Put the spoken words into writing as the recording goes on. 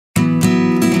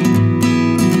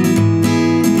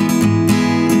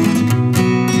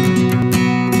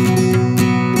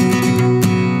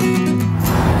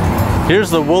Here's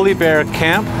the Woolly Bear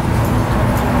Camp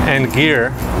and Gear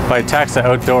by Taxa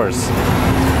Outdoors.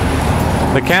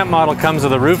 The camp model comes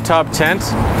with a rooftop tent,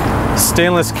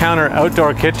 stainless counter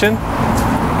outdoor kitchen,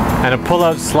 and a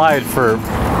pull-out slide for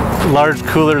large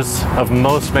coolers of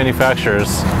most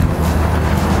manufacturers.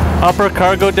 Upper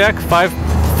cargo deck,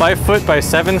 5 foot by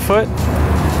 7 foot,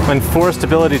 and 4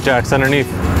 stability jacks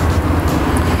underneath.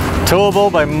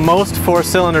 Towable by most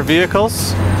 4-cylinder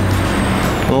vehicles.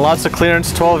 And lots of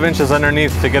clearance, 12 inches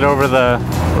underneath to get over the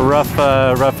rough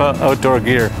outdoor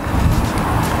gear.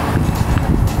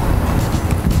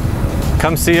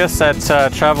 Come see us at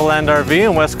Traveland RV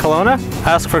in West Kelowna.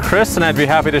 Ask for Chris and I'd be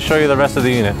happy to show you the rest of the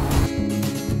unit.